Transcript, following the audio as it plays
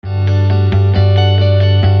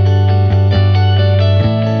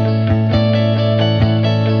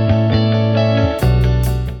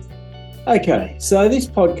Okay, so this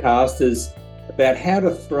podcast is about how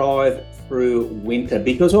to thrive through winter,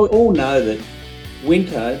 because we all know that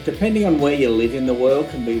winter, depending on where you live in the world,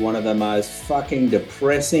 can be one of the most fucking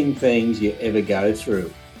depressing things you ever go through.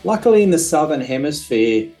 Luckily, in the southern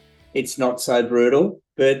hemisphere, it's not so brutal,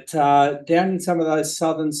 but down in some of those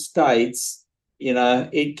southern states,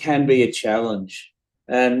 it can be a challenge.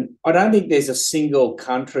 And I don't think there's a single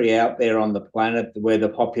country out there on the planet where the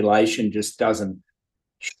population just doesn't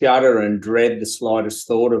shudder and dread the slightest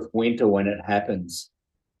thought of winter when it happens.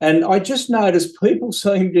 And I just noticed people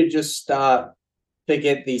seem to just start to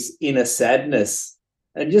get this inner sadness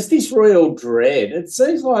and just this real dread. It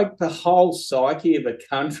seems like the whole psyche of a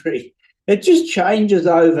country, it just changes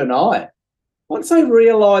overnight. Once they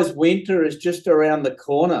realise winter is just around the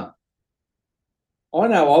corner, I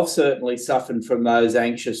know I've certainly suffered from those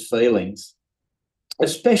anxious feelings,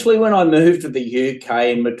 especially when I moved to the UK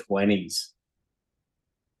in my 20s.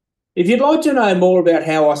 If you'd like to know more about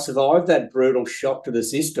how I survived that brutal shock to the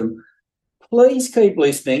system, please keep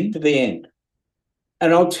listening to the end.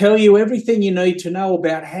 And I'll tell you everything you need to know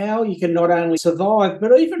about how you can not only survive,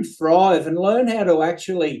 but even thrive and learn how to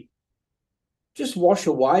actually just wash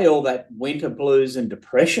away all that winter blues and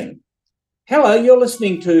depression. Hello, you're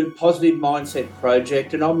listening to Positive Mindset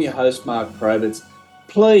Project, and I'm your host, Mark Probitz.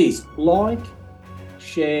 Please like,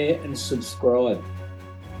 share, and subscribe.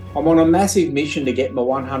 I'm on a massive mission to get my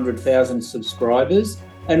 100,000 subscribers,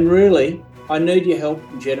 and really, I need your help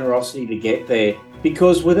and generosity to get there,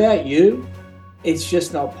 because without you, it's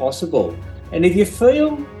just not possible. And if you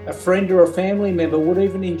feel a friend or a family member would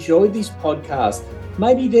even enjoy this podcast,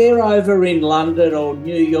 maybe they're over in London or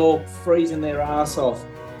New York freezing their ass off,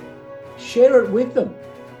 share it with them.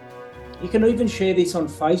 You can even share this on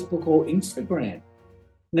Facebook or Instagram.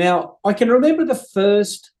 Now, I can remember the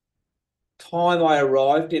first time I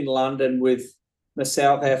arrived in London with my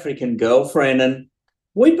South African girlfriend, and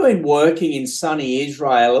we'd been working in sunny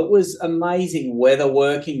Israel. It was amazing weather,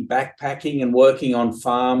 working, backpacking and working on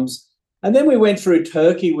farms. And then we went through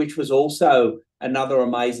Turkey, which was also another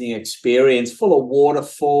amazing experience, full of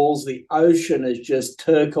waterfalls. The ocean is just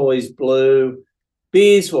turquoise blue.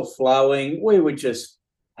 Beers were flowing. We were just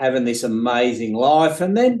having this amazing life.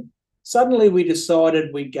 And then suddenly we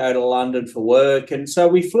decided we'd go to London for work. And so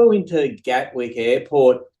we flew into Gatwick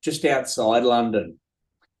Airport just outside London.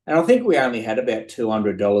 And I think we only had about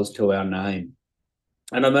 $200 to our name.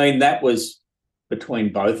 And I mean, that was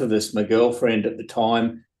between both of us. My girlfriend at the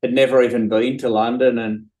time had never even been to London,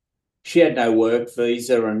 and she had no work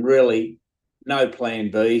visa and really no plan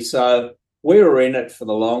B. So we were in it for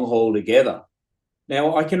the long haul together.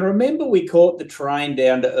 Now, I can remember we caught the train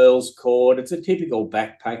down to Earl's Court. It's a typical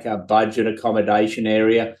backpacker budget accommodation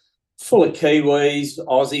area, full of Kiwis,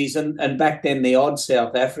 Aussies, and back then the odd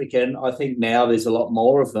South African. I think now there's a lot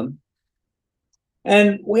more of them.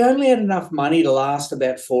 And we only had enough money to last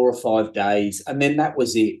about 4 or 5 days, and then that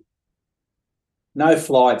was it. No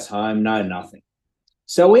flights home, no nothing.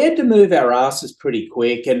 So we had to move our asses pretty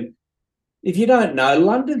quick. And if you don't know,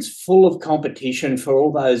 London's full of competition for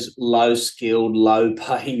all those low-skilled,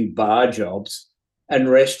 low-paying bar jobs and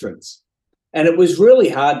restaurants. And it was really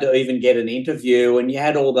hard to even get an interview, and you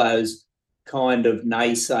had all those kind of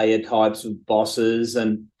naysayer types of bosses,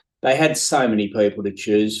 and they had so many people to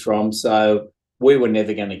choose from. So we were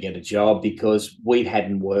never going to get a job because we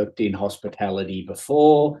hadn't worked in hospitality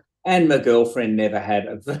before, and my girlfriend never had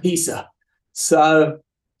a visa. So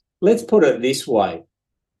let's put it this way.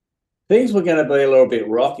 Things were going to be a little bit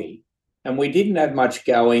rocky, and we didn't have much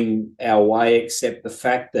going our way except the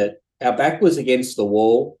fact that our back was against the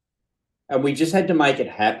wall, and we just had to make it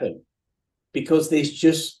happen because there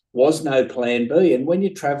just was no plan B. And when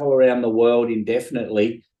you travel around the world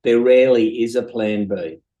indefinitely, there rarely is a plan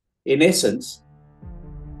B. In essence,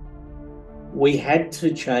 we had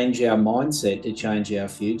to change our mindset to change our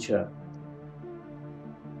future.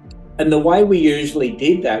 And the way we usually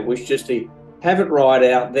did that was just to have it right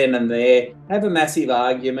out then and there, have a massive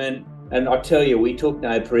argument. And I tell you, we took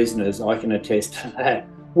no prisoners. I can attest to that.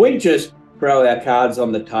 We just throw our cards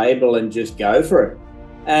on the table and just go for it.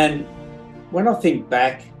 And when I think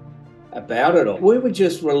back about it all, we were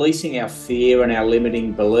just releasing our fear and our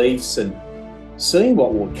limiting beliefs and seeing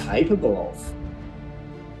what we're capable of.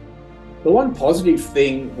 The one positive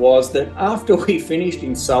thing was that after we finished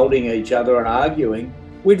insulting each other and arguing,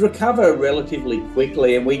 we'd recover relatively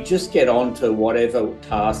quickly and we'd just get on to whatever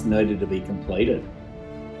task needed to be completed.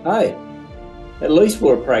 Hey, at least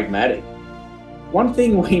we're pragmatic. One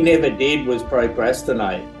thing we never did was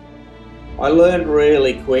procrastinate. I learned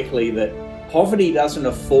really quickly that poverty doesn't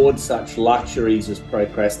afford such luxuries as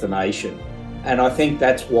procrastination. And I think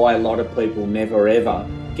that's why a lot of people never ever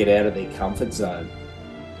get out of their comfort zone.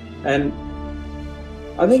 And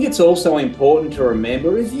I think it's also important to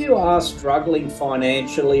remember, if you are struggling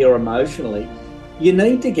financially or emotionally, you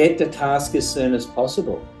need to get to task as soon as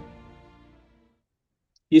possible.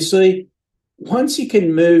 You see, once you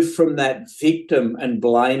can move from that victim and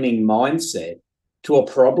blaming mindset to a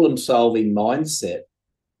problem-solving mindset,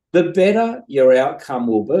 the better your outcome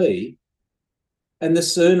will be and the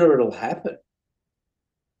sooner it'll happen.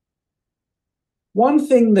 One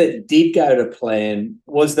thing that did go to plan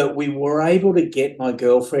was that we were able to get my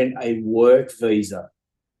girlfriend a work visa.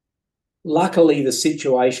 Luckily, the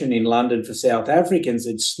situation in London for South Africans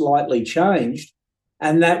had slightly changed,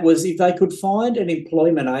 and that was if they could find an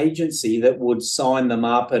employment agency that would sign them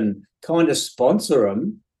up and kind of sponsor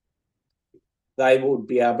them, they would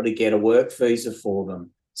be able to get a work visa for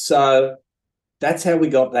them. So that's how we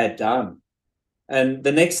got that done. And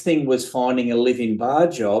the next thing was finding a live-in bar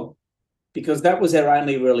job, because that was our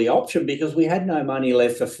only really option, because we had no money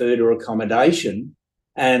left for food or accommodation.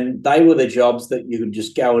 And they were the jobs that you could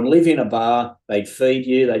just go and live in a bar, they'd feed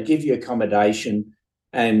you, they'd give you accommodation,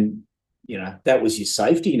 and, you know, that was your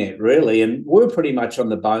safety net, really. And we were pretty much on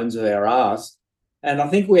the bones of our arse. And I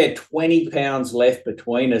think we had 20 pounds left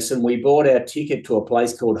between us, and we bought our ticket to a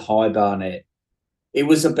place called High Barnet. It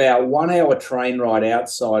was about 1 hour train ride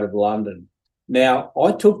outside of London. Now,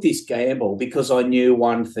 I took this gamble because I knew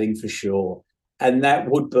one thing for sure, and that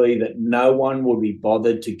would be that no one would be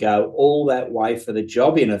bothered to go all that way for the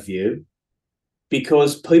job interview,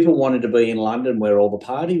 because people wanted to be in London where all the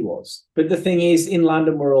party was. But the thing is, in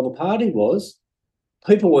London where all the party was,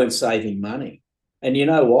 people weren't saving money. And you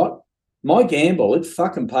know what? My gamble, it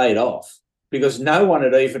fucking paid off, because no one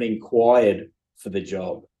had even inquired for the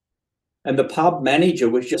job. And the pub manager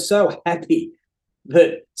was just so happy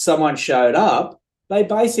that someone showed up, they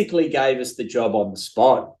basically gave us the job on the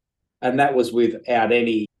spot. And that was without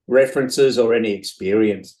any references or any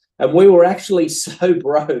experience. And we were actually so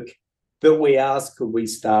broke that we asked, could we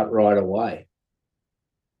start right away?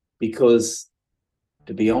 Because,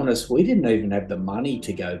 to be honest, we didn't even have the money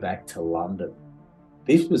to go back to London.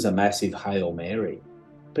 This was a massive Hail Mary.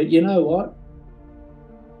 But you know what?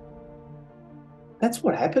 That's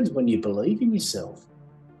what happens when you believe in yourself.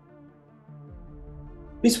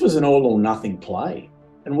 This was an all or nothing play,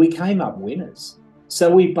 and we came up winners. So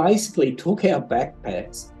we basically took our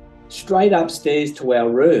backpacks straight upstairs to our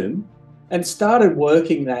room and started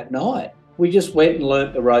working that night. We just went and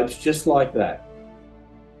learnt the ropes just like that.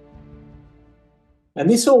 And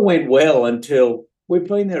this all went well until we've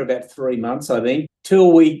been there about 3 months, I think,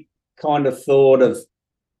 till we kind of thought of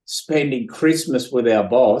spending Christmas with our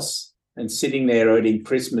boss and sitting there eating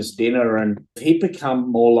Christmas dinner, and he'd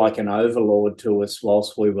become more like an overlord to us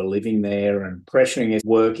whilst we were living there and pressuring us,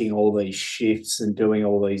 working all these shifts and doing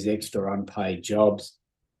all these extra unpaid jobs.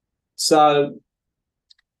 So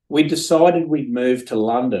we decided we'd move to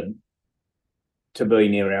London to be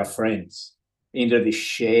near our friends, into this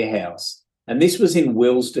share house. And this was in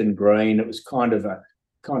Willesden Green. It was kind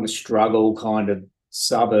of struggle, kind of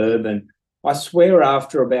suburb. And I swear,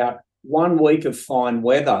 after about 1 week of fine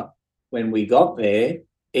weather, when we got there,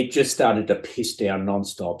 it just started to piss down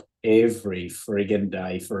nonstop every friggin'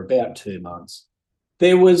 day for about 2 months.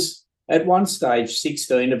 There was, at one stage,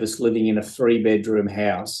 16 of us living in a 3-bedroom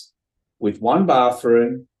house with 1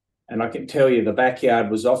 bathroom, and I can tell you the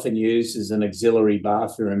backyard was often used as an auxiliary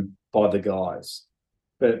bathroom by the guys.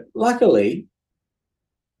 But luckily,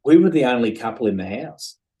 we were the only couple in the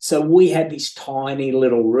house. So we had this tiny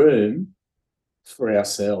little room for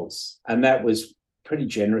ourselves, and that was pretty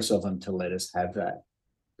generous of them to let us have that.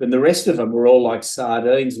 But the rest of them were all like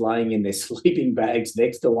sardines laying in their sleeping bags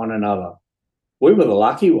next to one another. We were the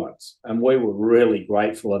lucky ones, and we were really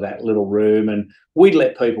grateful of that little room. And we'd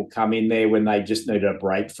let people come in there when they just needed a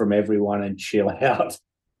break from everyone and chill out.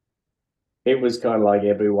 It was kind of like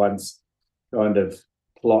everyone's kind of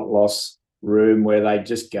plot loss room where they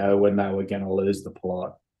just go when they were going to lose the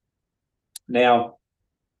plot. Now,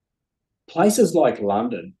 places like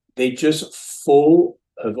London, they're just full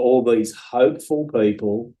of all these hopeful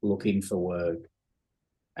people looking for work.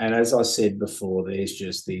 And as I said before, there's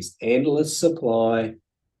just this endless supply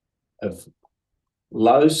of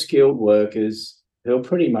low-skilled workers who'll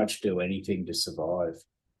pretty much do anything to survive.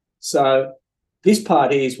 So this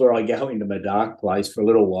part here is where I go into my dark place for a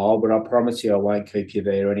little while, but I promise you I won't keep you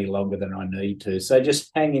there any longer than I need to. So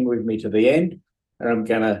just hang in with me to the end, and I'm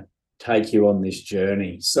going to take you on this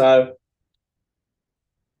journey. So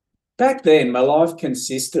back then, my life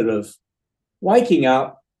consisted of waking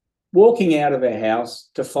up, walking out of our house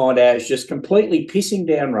to find out it's just completely pissing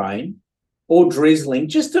down rain or drizzling,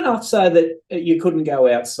 just enough so that you couldn't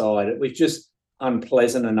go outside. It was just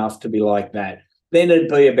unpleasant enough to be like that. Then it'd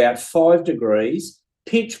be about 5 degrees,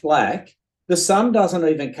 pitch black. The sun doesn't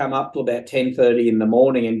even come up till about 10:30 in the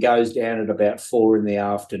morning and goes down at about 4 in the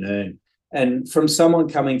afternoon. And from someone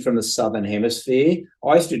coming from the Southern Hemisphere,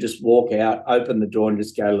 I used to just walk out, open the door and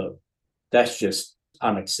just go, look, that's just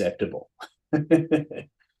unacceptable.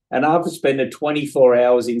 And after spending 24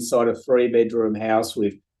 hours inside a 3-bedroom house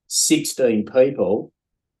with 16 people,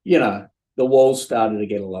 you know, the walls started to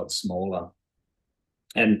get a lot smaller.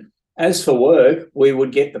 And as for work, we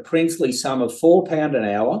would get the princely sum of £4 an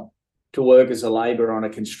hour to work as a labourer on a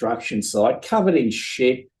construction site, covered in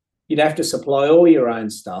shit. You'd have to supply all your own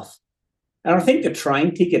stuff. And I think the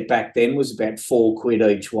train ticket back then was about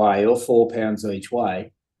 £4 each way or £4 each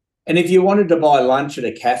way. And if you wanted to buy lunch at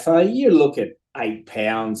a cafe, you look at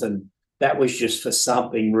 £8, and that was just for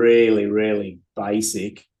something really, really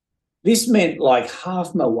basic. This meant like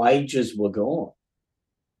half my wages were gone.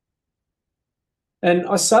 And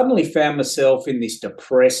I suddenly found myself in this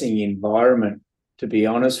depressing environment, to be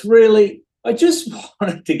honest. Really, I just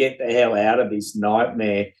wanted to get the hell out of this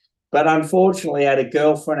nightmare. But unfortunately, I had a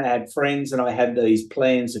girlfriend, I had friends, and I had these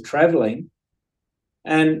plans of travelling.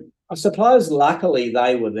 And I suppose luckily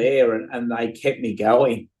they were there and they kept me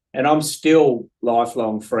going. And I'm still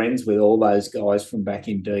lifelong friends with all those guys from back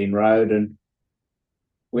in Dean Road. And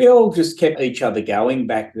we all just kept each other going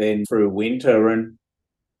back then through winter. And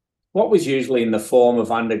what was usually in the form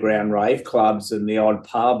of underground rave clubs and the odd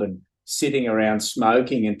pub and sitting around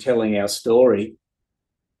smoking and telling our story.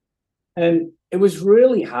 And it was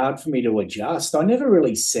really hard for me to adjust. I never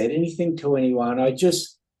really said anything to anyone. I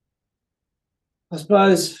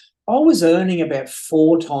suppose I was earning about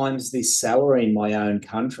 4 times this salary in my own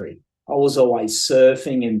country. I was always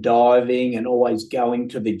surfing and diving and always going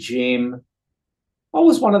to the gym. I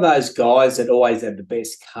was one of those guys that always had the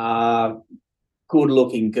best car,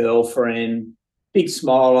 good-looking girlfriend, big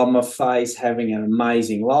smile on my face, having an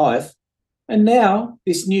amazing life. And now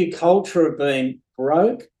this new culture of being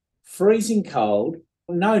broke, freezing cold,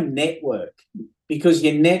 no network, because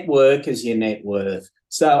your network is your net worth.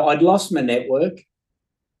 So I'd lost my network,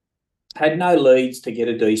 had no leads to get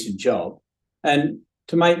a decent job, and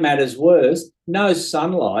to make matters worse, no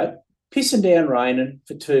sunlight, pissing down raining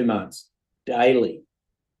for 2 months daily.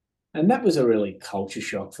 And that was a really culture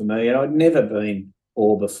shock for me, and I'd never been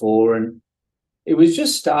poor before, and it was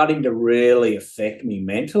just starting to really affect me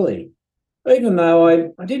mentally. Even though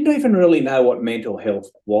I didn't even really know what mental health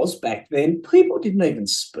was back then, people didn't even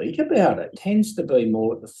speak about it. It tends to be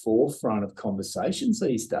more at the forefront of conversations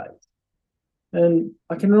these days. And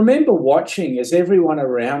I can remember watching as everyone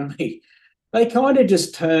around me, they kind of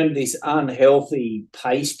just turned this unhealthy,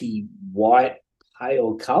 pasty, white,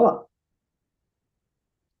 pale colour.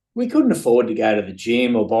 We couldn't afford to go to the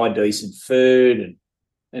gym or buy decent food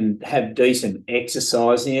and have decent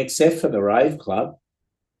exercising, except for the rave club.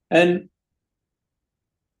 And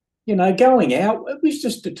you know, going out, it was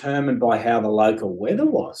just determined by how the local weather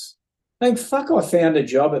was. Thank fuck I found a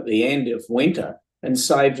job at the end of winter and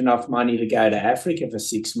saved enough money to go to Africa for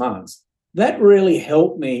 6 months. That really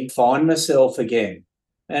helped me find myself again.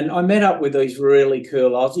 And I met up with these really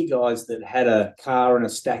cool Aussie guys that had a car and a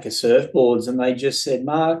stack of surfboards, and they just said,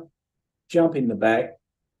 Mark, jump in the back.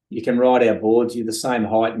 You can ride our boards. You're the same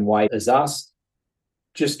height and weight as us.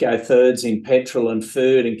 Just go thirds in petrol and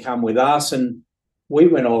food and come with us. And we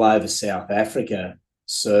went all over South Africa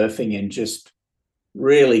surfing and just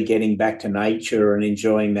really getting back to nature and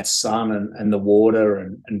enjoying that sun and the water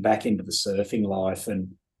and back into the surfing life.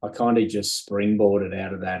 And I kind of just springboarded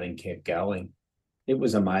out of that and kept going. It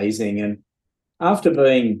was amazing. And after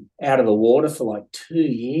being out of the water for like 2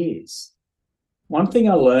 years, one thing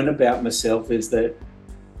I learned about myself is that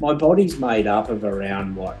my body's made up of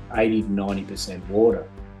around, 80 to 90% water.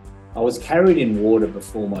 I was carried in water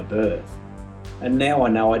before my birth. And now I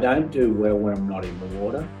know I don't do well when I'm not in the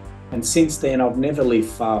water. And since then, I've never lived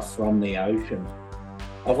far from the ocean.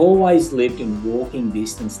 I've always lived in walking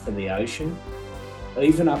distance to the ocean.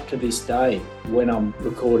 Even up to this day, when I'm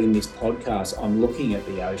recording this podcast, I'm looking at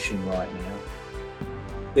the ocean right now.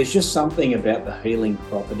 There's just something about the healing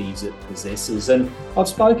properties it possesses. And I've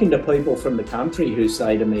spoken to people from the country who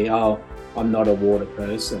say to me, oh, I'm not a water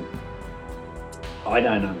person. I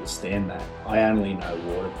don't understand that. I only know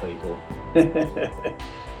water people.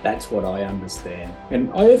 That's what I understand.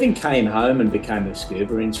 And I even came home and became a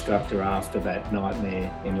scuba instructor after that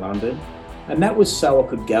nightmare in London. And that was so I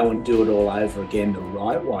could go and do it all over again the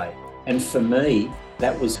right way. And for me,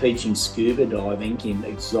 that was teaching scuba diving in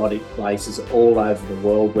exotic places all over the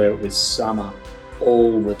world where it was summer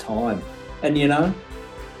all the time. And you know,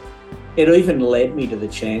 it even led me to the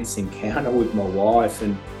chance encounter with my wife.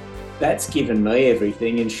 And That's given me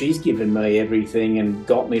everything, and she's given me everything and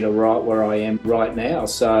got me to right where I am right now.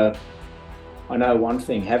 So I know one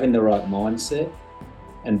thing, having the right mindset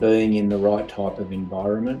and being in the right type of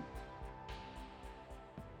environment,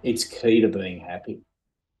 it's key to being happy.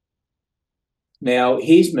 Now,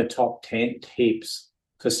 here's my top 10 tips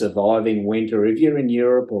for surviving winter. If you're in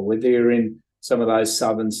Europe or whether you're in some of those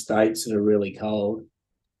southern states that are really cold,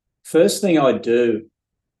 first thing I'd do,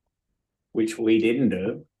 which we didn't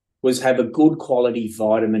do, was have a good quality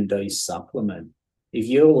vitamin D supplement. If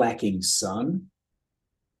you're lacking sun,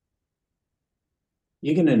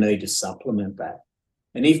 you're going to need to supplement that.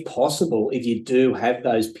 And if possible, if you do have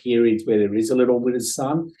those periods where there is a little bit of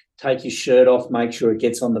sun, take your shirt off, make sure it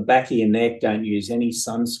gets on the back of your neck, don't use any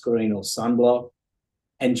sunscreen or sunblock,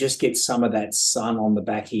 and just get some of that sun on the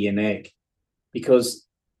back of your neck, because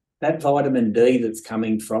that vitamin D that's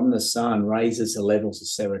coming from the sun raises the levels of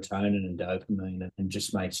serotonin and dopamine and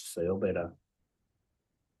just makes you feel better.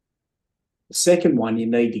 The second one, you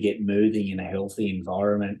need to get moving in a healthy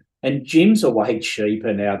environment. And gyms are way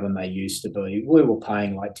cheaper now than they used to be. We were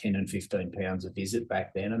paying like 10 and 15 pounds a visit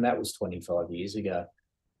back then, and that was 25 years ago.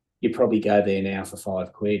 You probably go there now for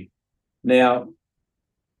 £5. Now,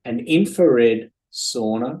 an infrared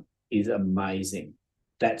sauna is amazing.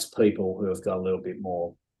 That's people who have got a little bit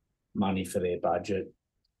more money for their budget.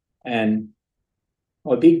 And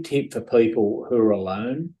my big tip for people who are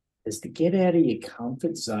alone is to get out of your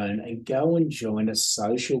comfort zone and go and join a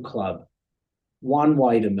social club. One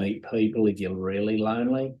way to meet people if you're really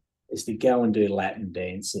lonely is to go and do Latin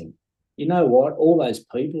dancing. You know what? All those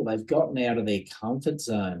people, they've gotten out of their comfort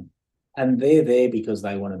zone and they're there because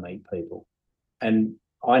they want to meet people. And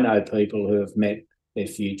I know people who have met their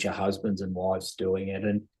future husbands and wives doing it,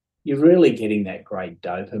 and you're really getting that great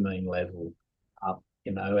dopamine level up,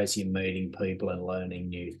 as you're meeting people and learning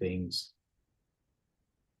new things.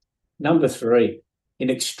 Number 3,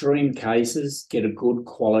 in extreme cases, get a good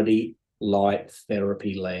quality light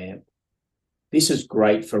therapy lamp. This is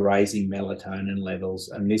great for raising melatonin levels,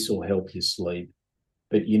 and this will help you sleep.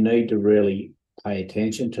 But you need to really pay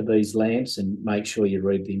attention to these lamps and make sure you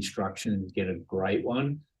read the instructions and get a great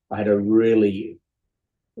one. I had a really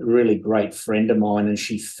great friend of mine, and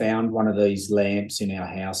she found one of these lamps in our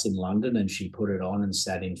house in London, and she put it on and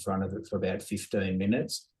sat in front of it for about 15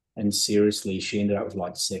 minutes. And seriously, she ended up with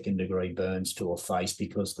like 2nd-degree burns to her face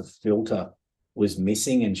because the filter was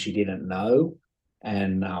missing and she didn't know,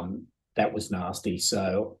 and that was nasty.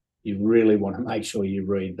 So you really want to make sure you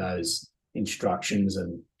read those instructions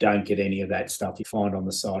and don't get any of that stuff you find on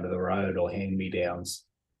the side of the road or hand-me-downs.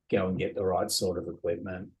 Go and get the right sort of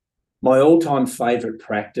equipment. My all-time favourite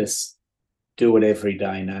practice, do it every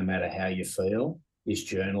day no matter how you feel, is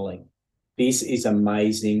journaling. This is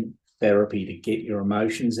amazing therapy to get your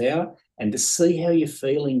emotions out and to see how you're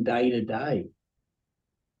feeling day to day,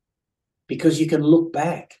 because you can look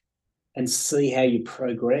back and see how you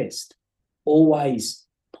progressed. Always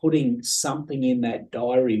putting something in that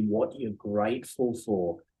diary, what you're grateful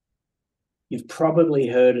for. You've probably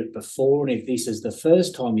heard it before, and if this is the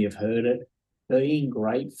first time you've heard it, being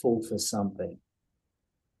grateful for something.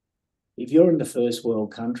 If you're in the first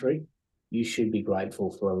world country, you should be grateful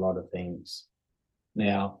for a lot of things.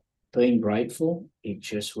 Now, being grateful, it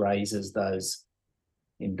just raises those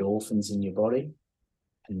endorphins in your body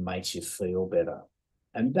and makes you feel better.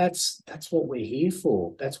 And that's what we're here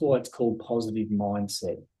for. That's why it's called Positive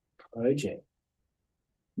Mindset Project.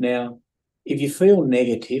 Now, if you feel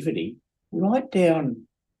negativity, write down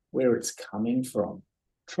where it's coming from.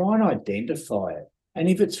 Try and identify it. And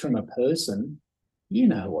if it's from a person, you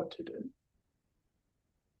know what to do.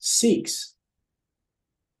 6,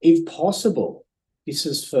 if possible, this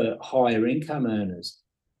is for higher income earners,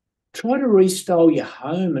 try to restyle your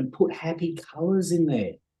home and put happy colours in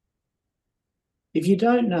there. If you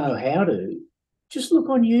don't know how to, just look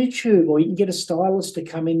on YouTube, or you can get a stylist to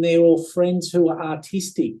come in there, or friends who are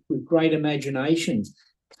artistic with great imaginations.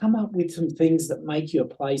 Come up with some things that make your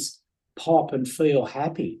place pop and feel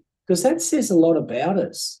happy, because that says a lot about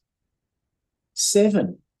us.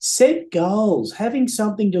 7, set goals, having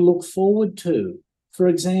something to look forward to. For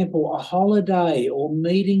example, a holiday or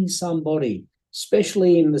meeting somebody,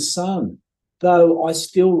 especially in the sun, though I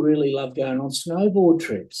still really love going on snowboard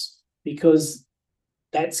trips because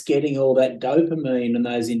that's getting all that dopamine and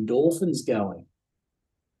those endorphins going.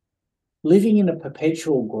 Living in a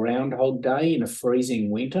perpetual Groundhog Day in a freezing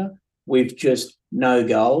winter with just no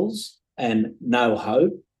goals and no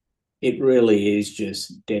hope, it really is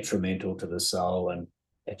just detrimental to the soul, and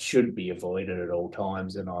it should be avoided at all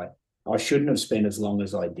times. And I shouldn't have spent as long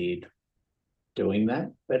as I did doing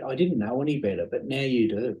that, but I didn't know any better, but now you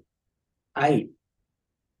do. 8,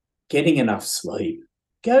 getting enough sleep.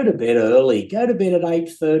 Go to bed early. Go to bed at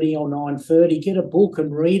 8:30 or 9:30. Get a book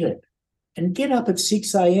and read it. And get up at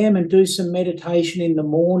 6 a.m. and do some meditation in the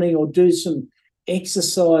morning or do some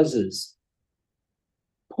exercises.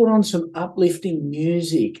 Put on some uplifting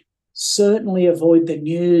music. Certainly avoid the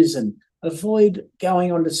news and avoid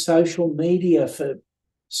going onto social media for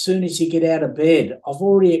soon as you get out of bed. I've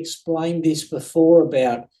already explained this before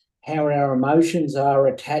about how our emotions are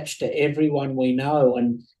attached to everyone we know.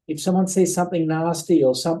 And if someone says something nasty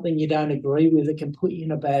or something you don't agree with, it can put you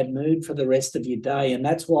in a bad mood for the rest of your day. And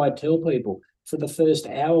that's why I tell people, for the first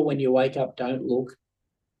hour when you wake up, don't look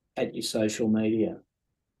at your social media.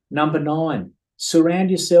 Number 9,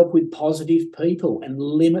 surround yourself with positive people and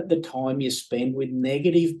limit the time you spend with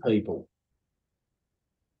negative people.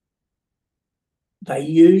 They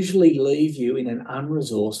usually leave you in an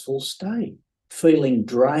unresourceful state, feeling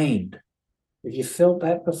drained. Have you felt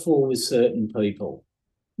that before with certain people?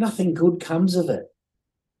 Nothing good comes of it.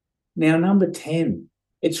 Now, number 10,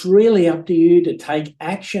 it's really up to you to take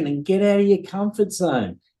action and get out of your comfort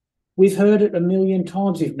zone. We've heard it a million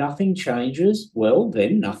times. If nothing changes, well,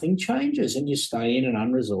 then nothing changes and you stay in an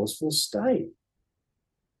unresourceful state.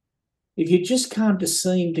 If you just can't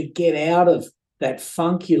seem to get out of that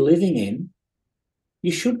funk you're living in,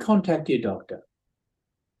 you should contact your doctor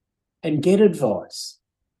and get advice.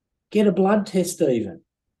 Get a blood test even.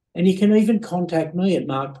 And you can even contact me at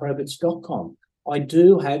markprobitz.com. I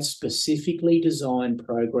do have specifically designed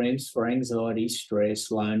programs for anxiety, stress,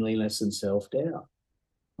 loneliness, and self-doubt.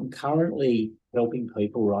 I'm currently helping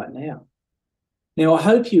people right now. Now, I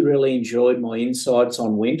hope you really enjoyed my insights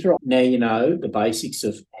on winter. Now you know the basics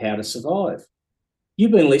of how to survive.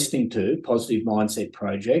 You've been listening to Positive Mindset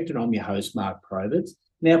Project, and I'm your host, Mark Probitz.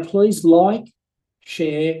 Now, please like,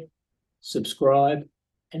 share, subscribe,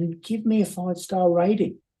 and give me a 5-star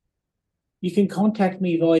rating. You can contact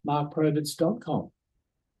me via markprobitz.com.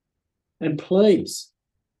 And please,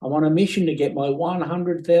 I'm on a mission to get my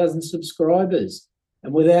 100,000 subscribers.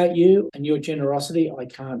 And without you and your generosity, I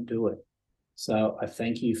can't do it. So I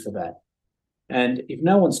thank you for that. And if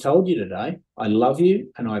no one's told you today, I love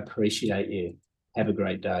you and I appreciate you. Have a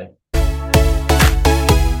great day.